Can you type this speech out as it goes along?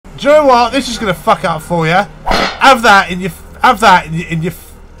Do you know what? This is gonna fuck up for you. Have that in your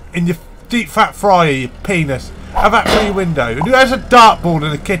deep fat fryer, you penis. Have that through your window. And who has a dartboard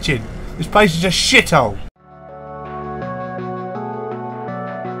in the kitchen? This place is a shithole.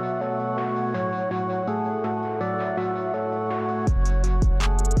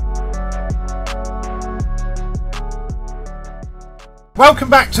 Welcome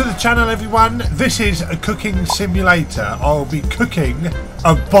back to the channel, everyone. This is a cooking simulator. I'll be cooking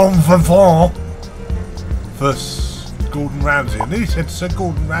a bon vivant for Gordon Ramsay. I nearly said Sir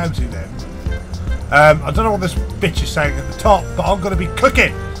Gordon Ramsay then. I don't know what this bitch is saying at the top, but I'm going to be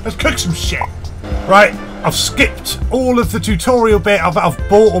cooking. Let's cook some shit. Right, I've skipped all of the tutorial bit. I've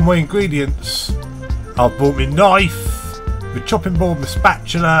bought all my ingredients. I've bought my knife, my chopping board, my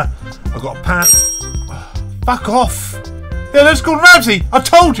spatula. I've got a pan. Fuck off. Yeah, that's Gordon Ramsay. I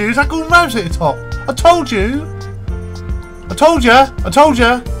told you. Is that Gordon Ramsay at the top? I told you. I told you. I told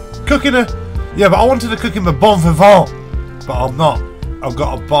you. Cooking a... Yeah, but I wanted to cook him a bon vivant. But I'm not. I've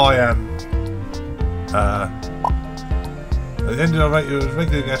got to buy... At the end of the rate, you was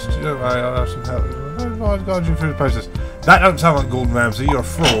regular guest. Don't worry, I'll have some help. I'll guide you through the process. That don't sound like Gordon Ramsay. You're a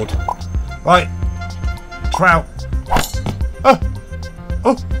fraud. Right. Trout. Oh.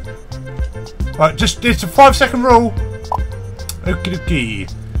 Oh. Right, just... It's a 5-second rule. Okie dokie.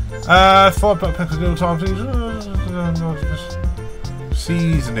 5 black pepper little time, please.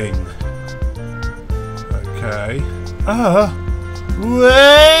 Seasoning. Okay.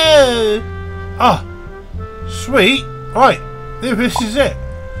 Whoa! Ah! Sweet! Right, this is it.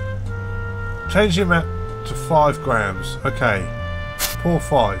 Change the amount to 5 grams. Okay. Pour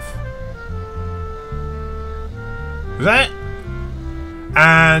 5. Is that it?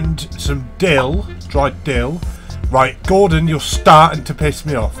 And some dill. Dried dill. Right, Gordon, you're starting to piss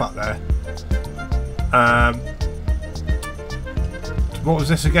me off up there. What was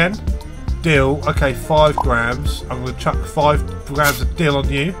this again? Dill. Okay, 5 grams. I'm going to chuck 5 grams of dill on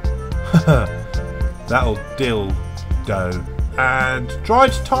you. That'll dill dough. And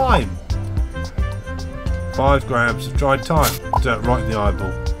dried thyme. 5 grams of dried thyme. Do it right in the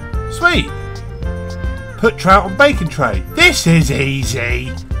eyeball. Sweet. Put trout on baking tray. This is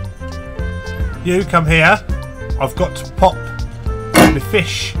easy. You come here. I've got to pop my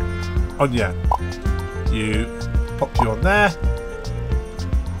fish on you. You pop you on there.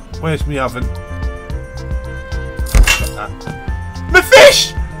 Where's my oven? Got that. My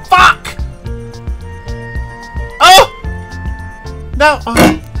fish! Fuck! Oh! No!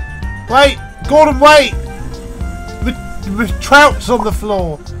 Oh. Wait! Gordon, wait! My trout's on the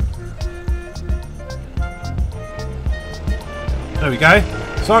floor. There we go.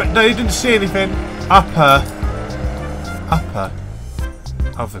 Sorry, no, you didn't see anything. Upper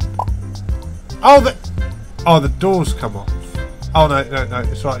oven. Oh, the doors come off. Oh no,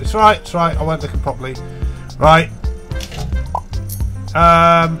 it's right, it's right, it's right. I weren't looking properly. Right.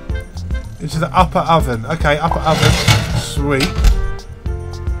 Into the upper oven. Okay, upper oven. Sweet.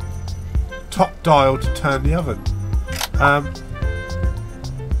 Top dial to turn the oven.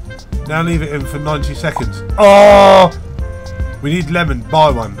 Now leave it in for 90 seconds. Oh! We need lemon. Buy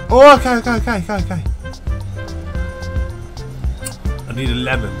one. Oh, okay. I need a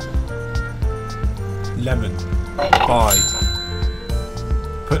lemon. Lemon. Buy.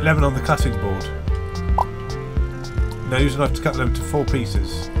 Put lemon on the cutting board. Now use a knife to cut them to 4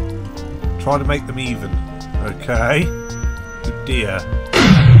 pieces. Try to make them even. Okay. Good dear.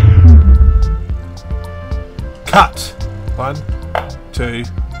 Cut. 1, 2.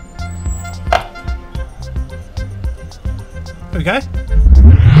 There we go.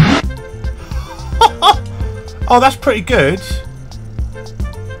 Oh, that's pretty good.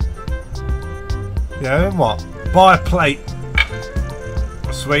 Yeah, then what? Buy a plate.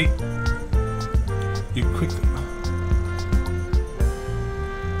 Sweet. You quickly.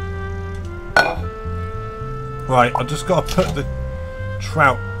 Right, I've just got to put the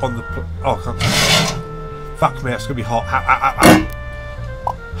trout on the. Oh, I can't. Fuck me, that's gonna be hot.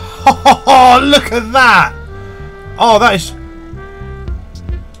 Oh, look at that! Oh, that is.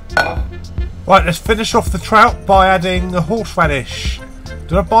 Right, let's finish off the trout by adding a horseradish.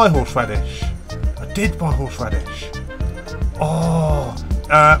 Did I buy horseradish? I did buy horseradish. Oh,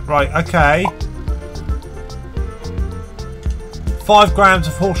 right, okay. 5 grams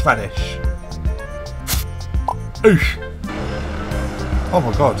of horseradish. Oosh. Oh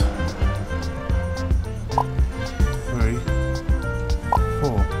my god. 3,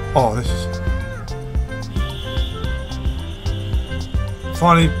 4. Oh, this is.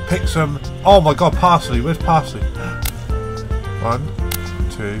 Finally pick some. Oh my god, parsley. Where's parsley? 1,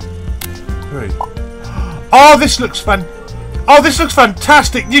 2, 3. Oh, this looks fun. Oh, this looks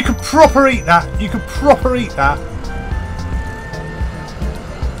fantastic. You can proper eat that. You can proper eat that.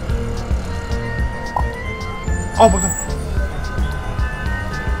 Oh my god.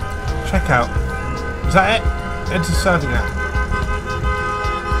 Check out. Is that it? Enter serving out.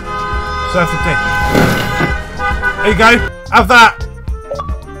 Serve the dish. There you go. Have that.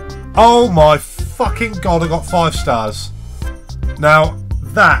 Oh my fucking god, I got 5 stars. Now,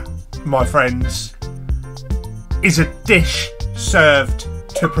 that, my friends, is a dish served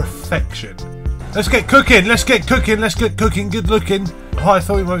to perfection. Let's get cooking. Let's get cooking. Let's get cooking. Good looking. Hi, I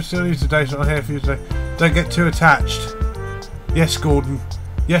thought you might still use today, so I'm here for you today. Don't get too attached. Yes, Gordon.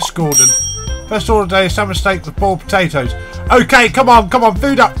 Yes, Gordon. First order today is salmon steak with boiled potatoes. Okay, come on, come on.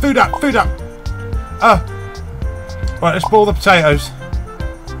 Food up, food up, food up. Right, let's boil the potatoes.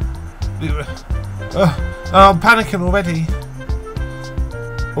 I'm panicking already.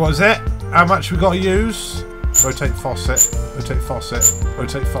 What is it? How much we got to use? Rotate faucet. Rotate faucet.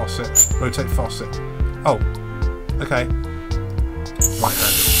 Rotate faucet. Rotate faucet. Oh. Okay. Right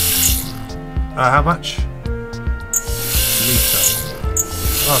handle. How much? Litre.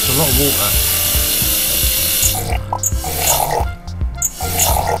 Oh, it's a lot of water.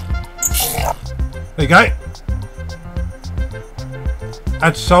 There you go.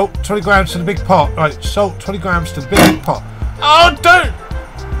 Add salt, 20 grams to the big pot. Right, salt, 20 grams to the big pot. Oh, don't!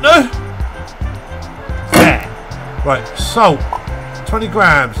 No! There. Right, salt, 20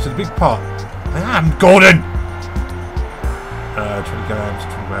 grams to the big pot. I am Gordon! 20 grams,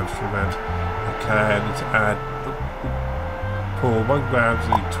 20 grams, 20 grams. Okay, I need to add... pour 1 gram to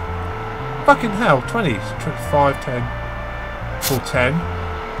each. Fucking hell, 20. 25, 10. Pour 10.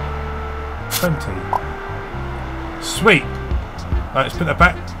 20. Sweet. Right, let's put that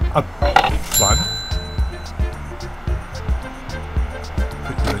back. One.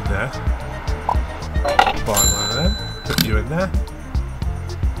 Put you in there. Buy one of them. Put you in there.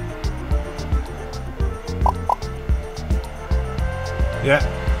 Yeah.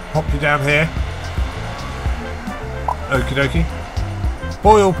 Pop you down here. Okie dokie.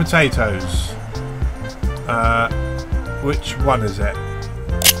 Boiled potatoes. Which one is it?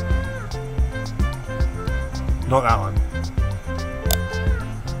 Not that one.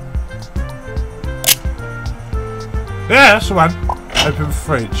 Yeah, that's the one. Open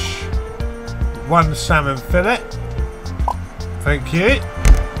fridge. 1 salmon fillet. Thank you.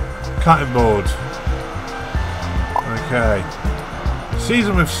 Cutting board. Okay.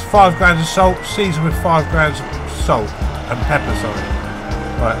 Season with 5 grams of salt. Season with 5 grams of salt and pepper. Sorry.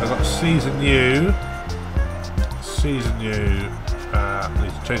 Right, I've got to season you. Season you. I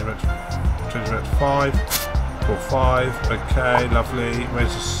need to change it to 5. Or 5. Okay, lovely.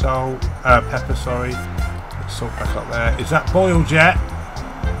 Where's the salt? Pepper. Sorry. Salt back up there. Is that boiled yet?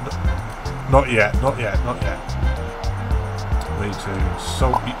 Not yet, not yet, not yet. Need to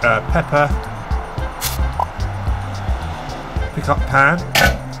salt, pepper. Pick up pan.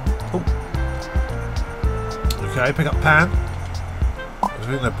 Oh. Okay, pick up pan. I don't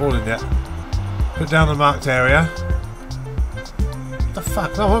think they're boiling yet. Put down the marked area. What the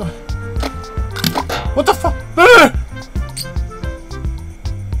fuck? No, what the fuck?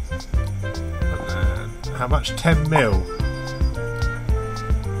 How much? 10 mil.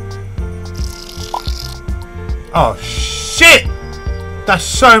 Oh shit! That's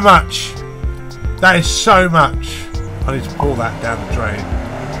so much. That is so much. I need to pour that down the drain.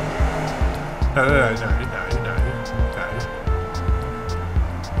 No.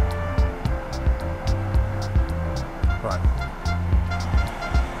 Right.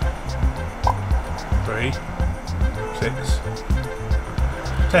 3, 6.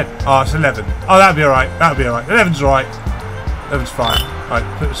 10. Oh, it's 11. Oh, that'll be alright. That'll be alright. 11's alright. 11's fine. Right,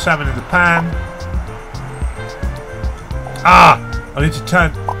 put the salmon in the pan. Ah! I need to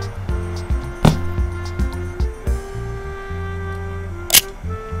turn...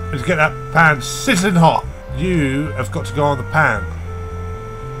 Let's get that pan sizzling hot. You have got to go on the pan.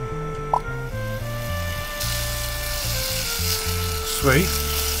 Sweet.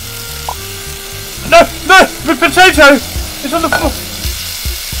 No! No! The potato! It's on the floor!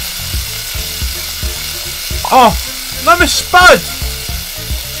 Oh, no, my spud!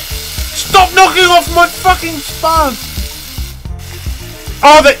 Stop knocking off my fucking spud!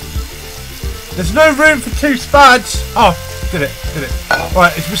 Oh, there's no room for 2 spuds. Oh, did it.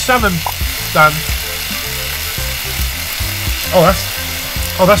 Right, it's my salmon done. Oh,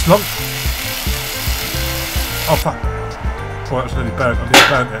 that's long. Oh, fuck. Oh, that was nearly burnt. I nearly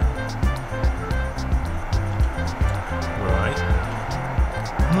burnt it. Right.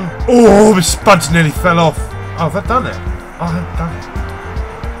 Oh, my spuds nearly fell off. Oh, have I done it? Oh, I haven't done it.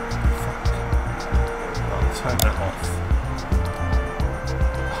 Fuck. I'll turn that off.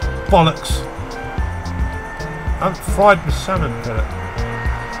 bollocks. I haven't fried my salmon fillet.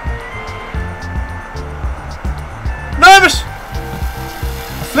 Nervous!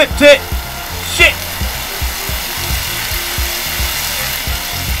 I flipped it! Shit!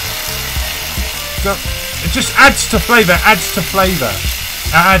 So, it just adds to flavour, adds to flavour.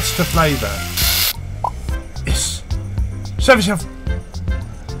 It adds to flavour. Yes. Serve yourself.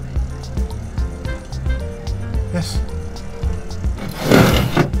 Yes.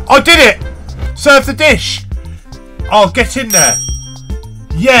 I did it! Serve the dish! Oh, get in there.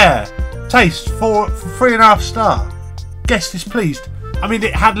 Yeah. Taste for 3.5 star. Guest is pleased. I mean,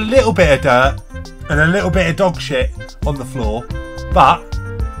 it had a little bit of dirt and a little bit of dog shit on the floor, but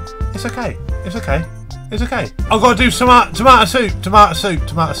it's okay. It's okay. It's okay. I've got to do some tomato soup. Tomato soup.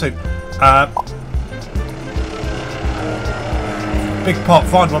 Tomato soup. Big pot.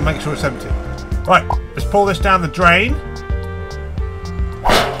 Find one. Make sure it's empty. Right. Let's pour this down the drain.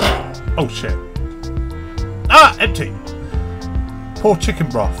 Oh shit. Ah, empty. Pour chicken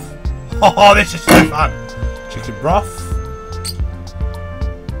broth. Oh, this is so fun. Chicken broth.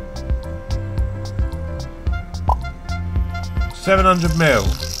 $700 ml.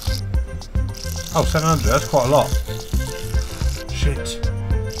 Oh, 700. That's quite a lot. Shit.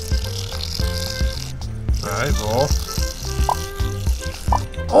 Right, more.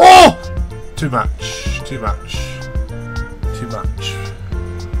 Oh! Too much. Too much. Too much.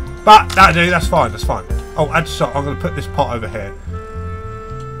 But that'll do. That's fine. That's fine. Oh, add salt. I'm going to put this pot over here.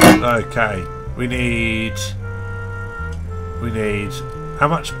 Okay. We need how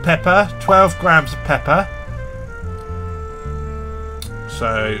much pepper? 12 grams of pepper.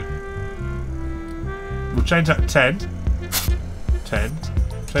 So we'll change that to 10. 10.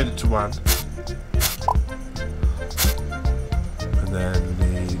 Change it to 1. And then we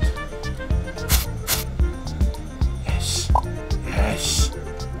need... Yes. Yes.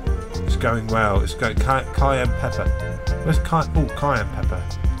 It's going well. It's going cayenne pepper. Where's cayenne pepper?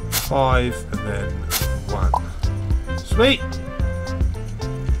 5 and then 1. Sweet.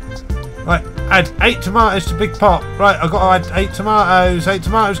 Right, add 8 tomatoes to big pot. Right, I've got to add 8 tomatoes. 8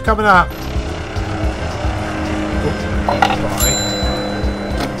 tomatoes coming up.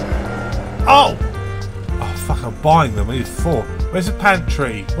 Oh! Oh, fuck, I'm buying them. I need 4. Where's the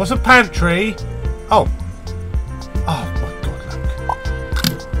pantry? What's a pantry? Oh. Oh, my God,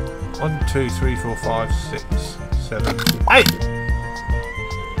 look. 1, 2, 3, 4, 5, 6, 7, 8.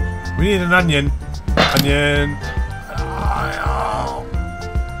 We need an onion. Onion. Oh.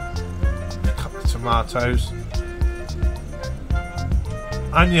 A couple of tomatoes.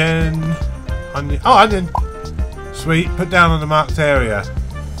 Onion. Onion. Oh, onion. Sweet. Put down on the marked area.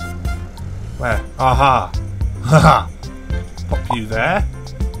 Where? Aha. Haha. Pop you there.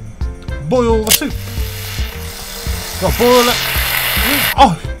 Boil the soup. Got to boil it.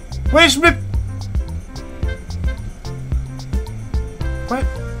 Oh, where's my...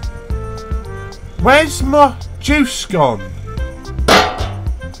 Where's my juice gone?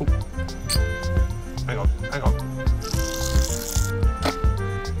 Oh. Hang on, hang on.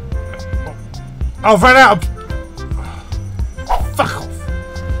 Oh, I've run out of... Fuck off.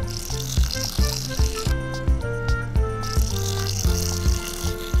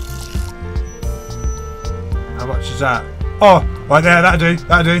 How much is that? Oh, right there, that'll do,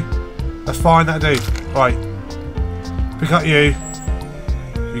 that'll do. That's fine, that'll do. Right. Pick up you.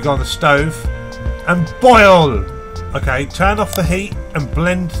 You go on the stove. And boil! Okay, turn off the heat and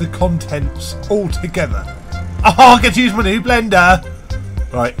blend the contents all together. Oh, I get to use my new blender!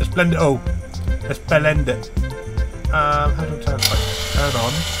 Right, let's blend it all. Let's blend it. How do I turn it? Turn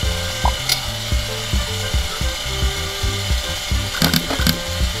on.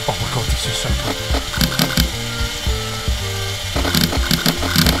 Oh my God, this is so good.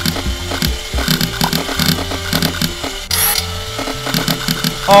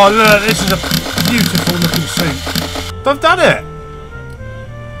 Oh look, this is a beautiful looking soup. I've done it.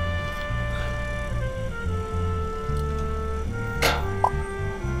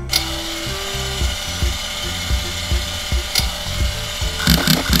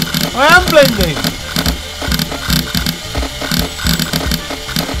 I am blending.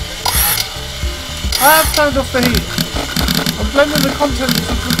 I have turned off the heat. I'm blending the contents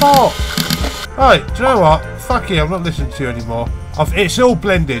of the pot. Right, do you know what? Fuck you, I'm not listening to you anymore. It's all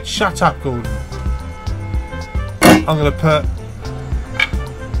blended. Shut up, Gordon. I'm going to put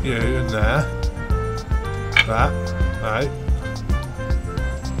you in there. That. Right.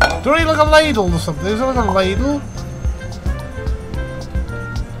 Do I need like a ladle or something? Is there like a ladle?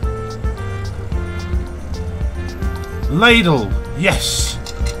 Ladle. Yes.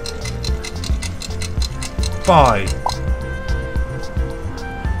 Buy.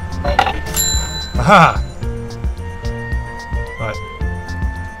 Aha! Right.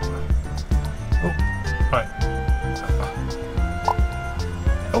 Oh, right.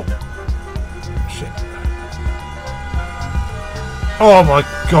 Oh. Shit. Oh my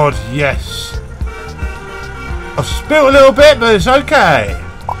god, yes. I've spilt a little bit, but it's okay.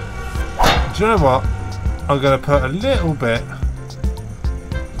 Do you know what? I'm going to put a little bit.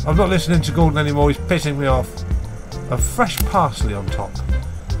 I'm not listening to Gordon anymore, he's pissing me off. Of fresh parsley on top.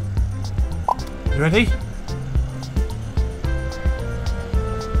 You ready?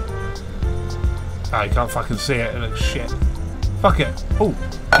 Oh, you can't fucking see it, it looks shit. Fuck it. Oh.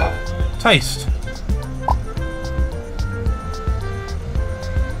 Taste.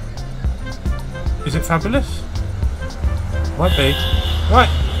 Is it fabulous? Might be. Right,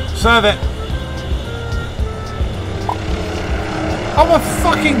 serve it. Oh my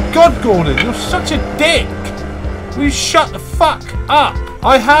fucking god, Gordon, you're such a dick! Will you shut the fuck up?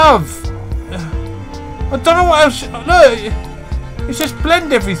 I have! I don't know what else. Look! It says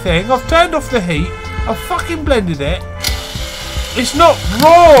blend everything. I've turned off the heat. I've fucking blended it. It's not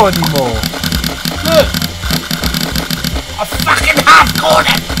raw anymore. Look! I fucking have,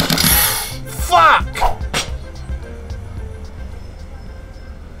 Gordon! Fuck!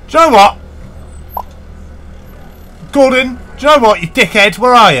 Do you know what? Gordon, do you know what, you dickhead?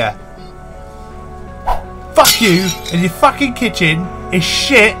 Where are you? Fuck you and your fucking kitchen is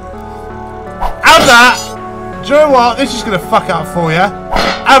shit. Have that. Do you know what? This is gonna fuck up for you.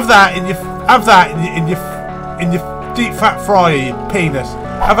 Have that in your in your deep fat fryer, you penis.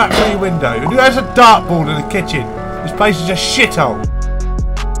 Have that through your window. And who has a dartboard in the kitchen? This place is a shithole.